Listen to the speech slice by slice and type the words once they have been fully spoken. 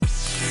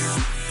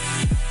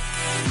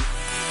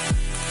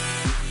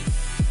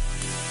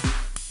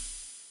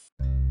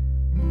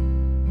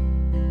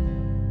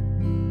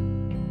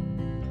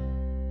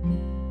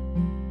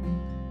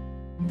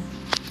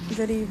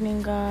Good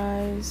evening,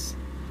 guys.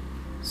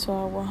 So,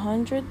 our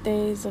 100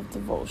 days of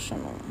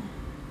devotional.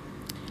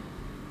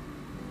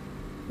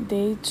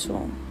 Day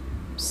 2.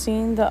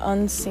 Seeing the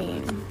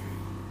unseen.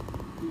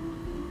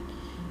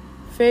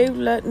 Faith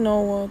led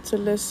Noah to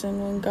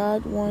listen when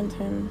God warned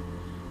him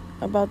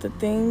about the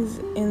things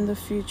in the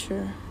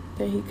future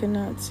that he could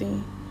not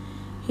see.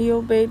 He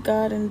obeyed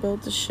God and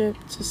built a ship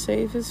to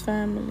save his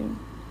family.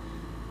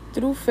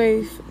 Through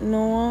faith,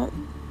 Noah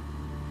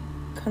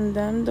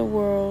condemned the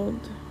world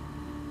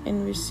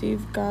and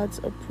received God's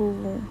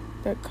approval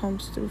that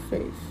comes through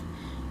faith.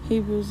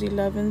 Hebrews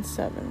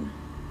 11:7.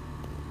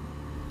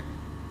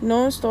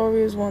 Noah's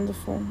story is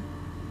wonderful.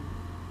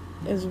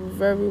 It's a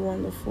very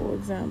wonderful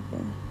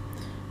example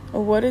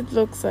of what it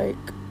looks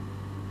like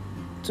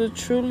to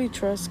truly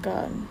trust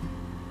God.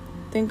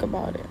 Think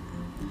about it.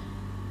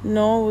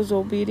 Noah was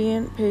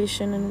obedient,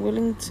 patient, and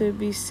willing to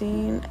be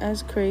seen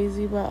as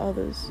crazy by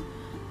others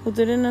who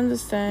didn't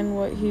understand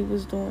what he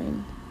was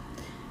doing.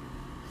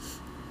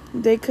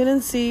 They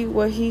couldn't see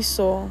what he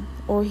saw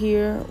or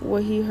hear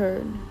what he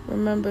heard.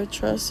 Remember,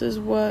 trust is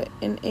what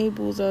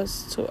enables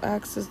us to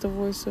access the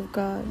voice of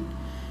God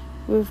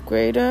with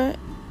greater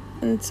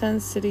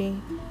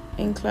intensity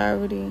and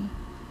clarity.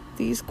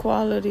 These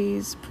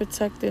qualities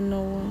protected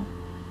Noah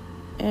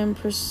and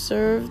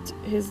preserved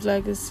his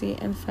legacy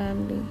and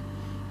family.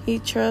 He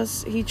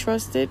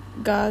trusted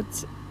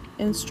God's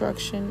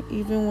instruction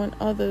even when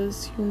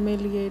others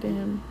humiliated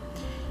him.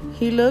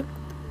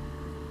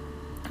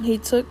 He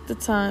took the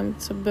time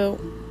to build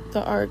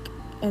the ark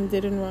and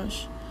didn't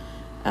rush.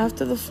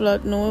 After the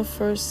flood, Noah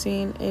first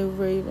seen a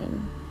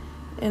raven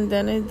and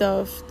then a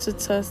dove to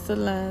test the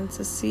land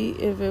to see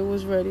if it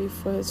was ready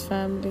for his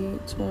family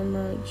to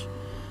emerge.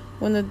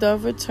 When the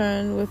dove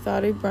returned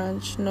without a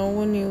branch,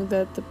 Noah knew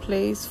that the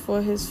place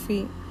for his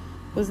feet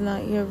was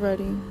not yet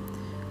ready.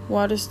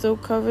 Water still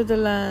covered the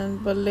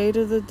land, but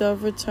later the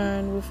dove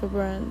returned with a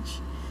branch,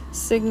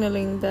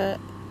 signaling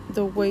that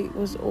the wait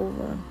was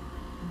over.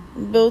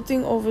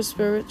 Building over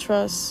spirit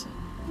trust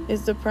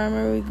is the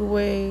primary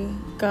way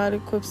God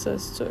equips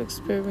us to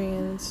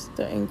experience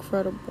the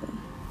incredible.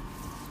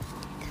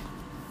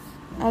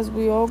 As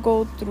we all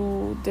go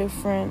through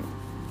different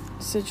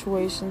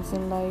situations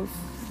in life,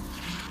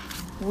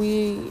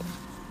 we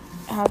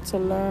have to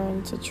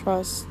learn to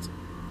trust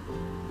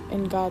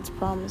in God's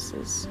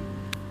promises.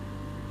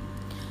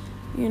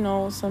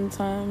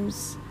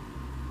 Sometimes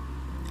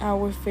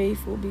our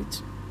faith will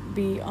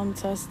be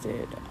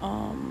untested.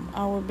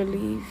 Our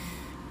belief,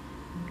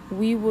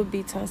 we would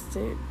be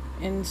tested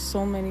in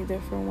so many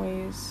different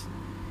ways.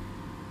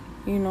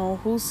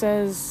 Who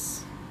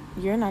says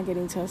you're not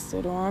getting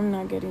tested or I'm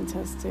not getting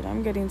tested?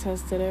 I'm getting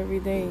tested every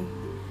day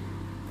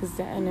because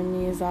the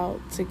enemy is out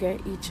to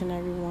get each and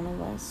every one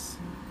of us.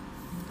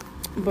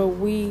 But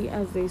we,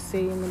 as they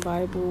say in the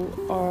Bible,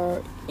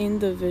 are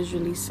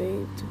individually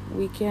saved.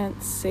 We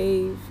can't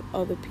save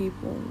other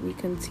people. We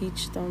can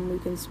teach them. We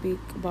can speak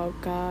about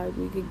God.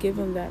 We could give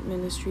them that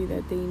ministry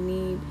that they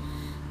need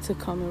to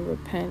come and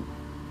repent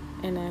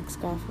and ask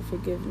God for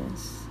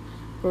forgiveness.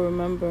 But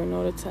remember, in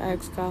order to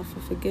ask God for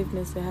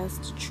forgiveness, it has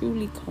to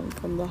truly come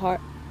from the heart.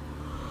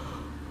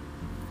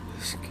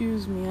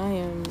 Excuse me, I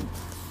am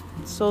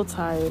so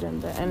tired,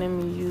 and the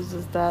enemy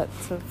uses that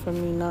for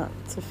me not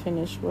to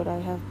finish what I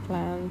have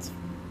planned.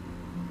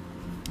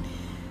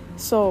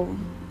 So,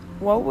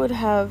 what would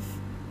have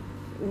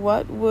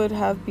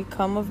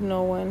become of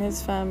Noah and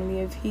his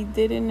family if he'd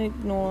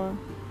ignored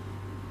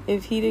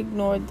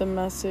the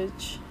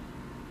message,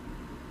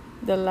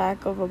 the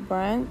lack of a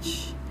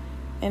branch,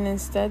 and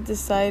instead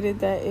decided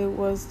that it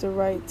was the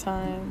right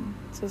time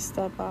to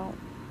step out?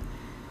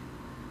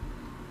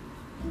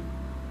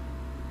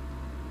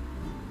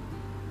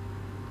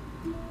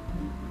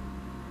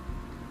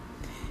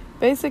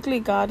 Basically,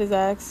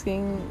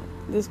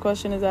 this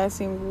question is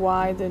asking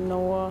why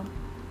Noah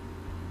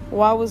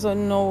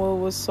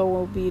was so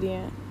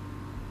obedient.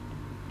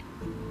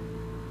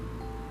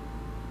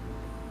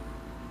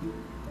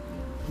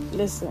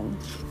 Listen,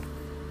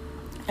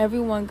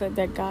 everyone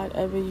that God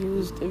ever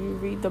used, if you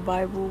read the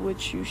Bible,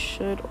 which you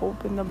should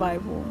open the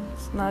Bible.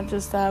 It's not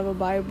just to have a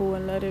Bible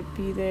and let it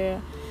be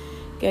there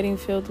getting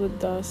filled with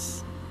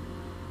dust.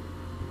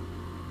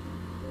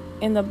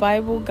 In the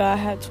Bible, God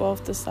had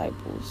 12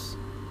 disciples.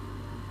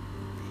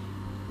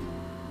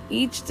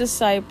 Each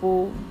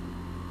disciple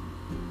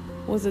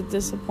was a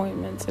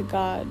disappointment to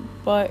God,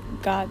 but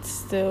God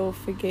still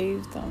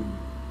forgave them.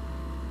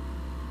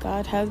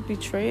 God has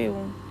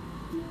betrayal.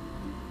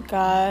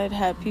 God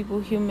had people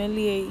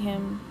humiliate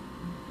him.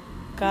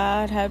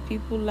 God had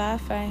people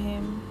laugh at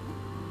him.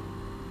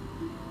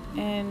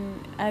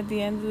 And at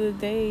the end of the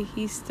day,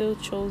 he still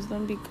chose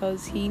them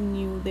because he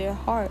knew their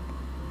heart.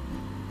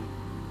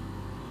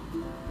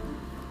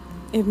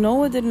 If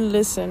Noah didn't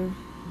listen,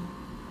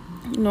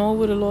 Noah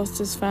would have lost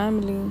his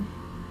family.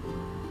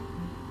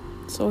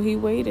 So he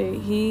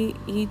waited.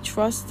 He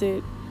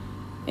trusted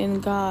in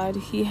God.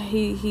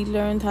 He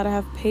learned how to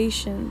have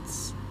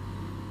patience.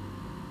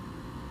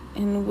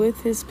 And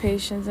with his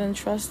patience and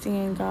trusting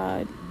in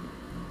God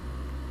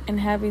and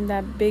having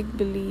that big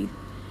belief,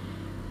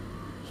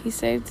 He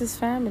saved his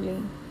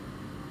family.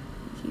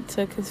 He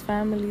took his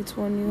family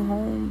to a new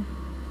home.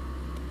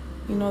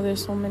 You know,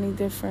 there's so many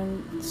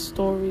different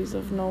stories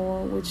of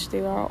Noah, which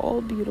they are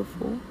all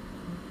beautiful.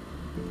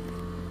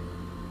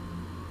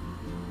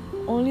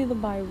 Only the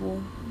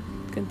Bible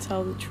can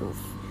tell the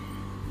truth.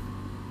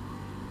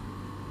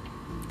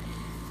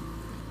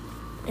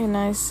 And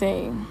I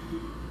say,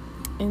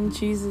 in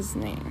Jesus'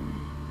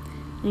 name,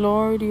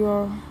 Lord,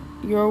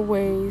 your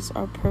ways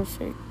are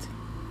perfect,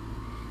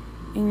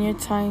 and your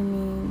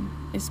timing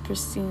is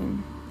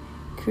pristine.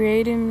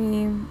 Create in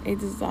me a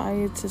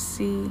desire to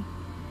see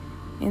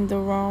in the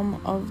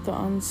realm of the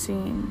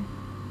unseen,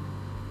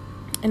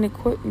 and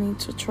equip me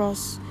to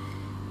trust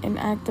and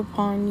act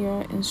upon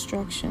your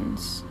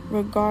instructions,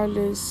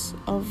 regardless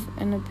of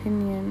an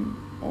opinion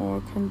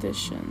or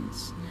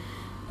conditions.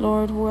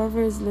 Lord,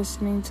 whoever is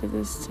listening to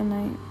this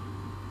tonight,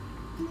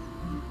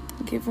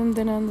 give them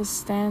the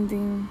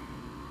understanding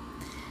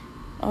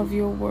of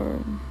your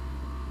word.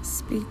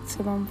 Speak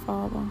to them,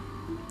 Father.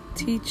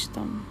 Teach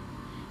them.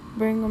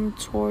 Bring them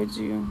towards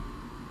you.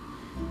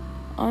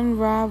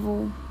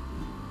 Unravel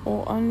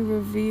or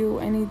unreveal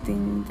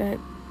anything that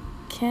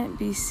can't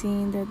be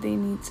seen that they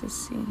need to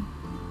see.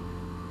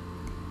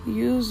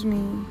 Use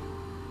me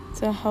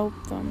to help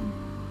them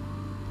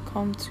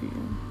come to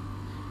you.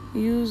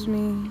 Use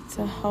me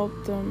to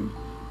help them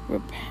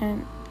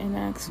repent and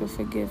ask for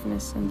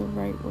forgiveness in the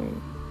right way.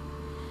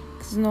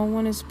 Because no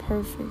one is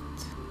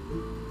perfect,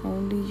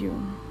 only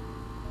you.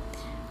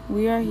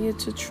 We are here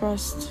to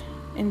trust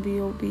and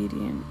be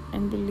obedient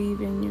and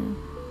believe in you.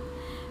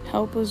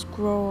 Help us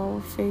grow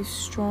our faith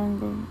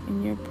stronger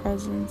in your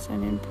presence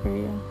and in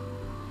prayer.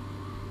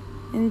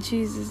 In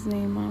Jesus'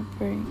 name I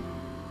pray.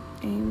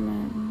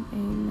 Amen.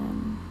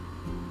 Amen.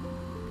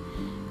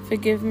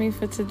 Forgive me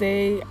for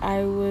today.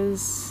 I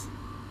was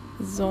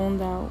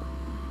zoned out.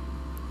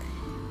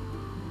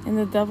 And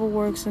the devil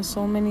works in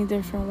so many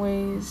different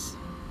ways.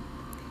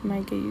 He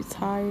might get you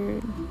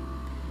tired,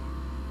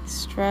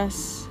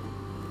 stressed.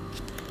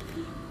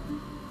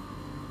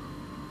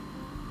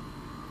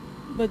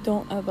 But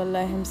don't ever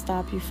let him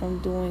stop you from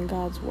doing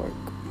God's work.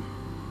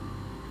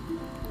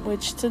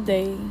 Which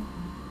today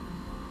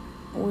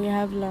we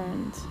have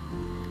learned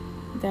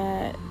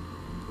that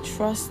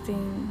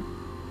trusting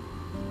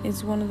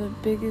is one of the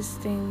biggest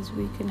things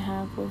we can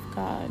have with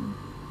God.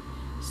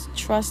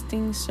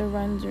 Trusting,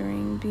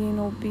 surrendering, being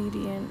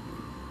obedient.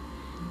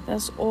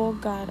 That's all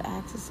God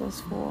asks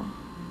us for.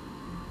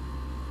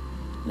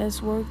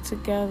 Let's work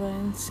together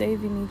in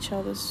saving each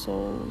other's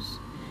souls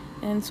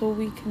until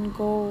we can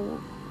go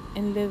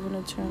and live an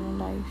eternal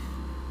life.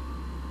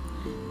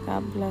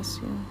 God bless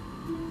you.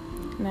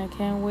 And I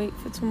can't wait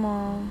for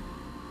tomorrow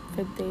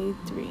for day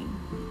 3.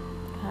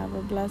 Have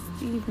a blessed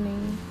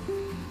evening.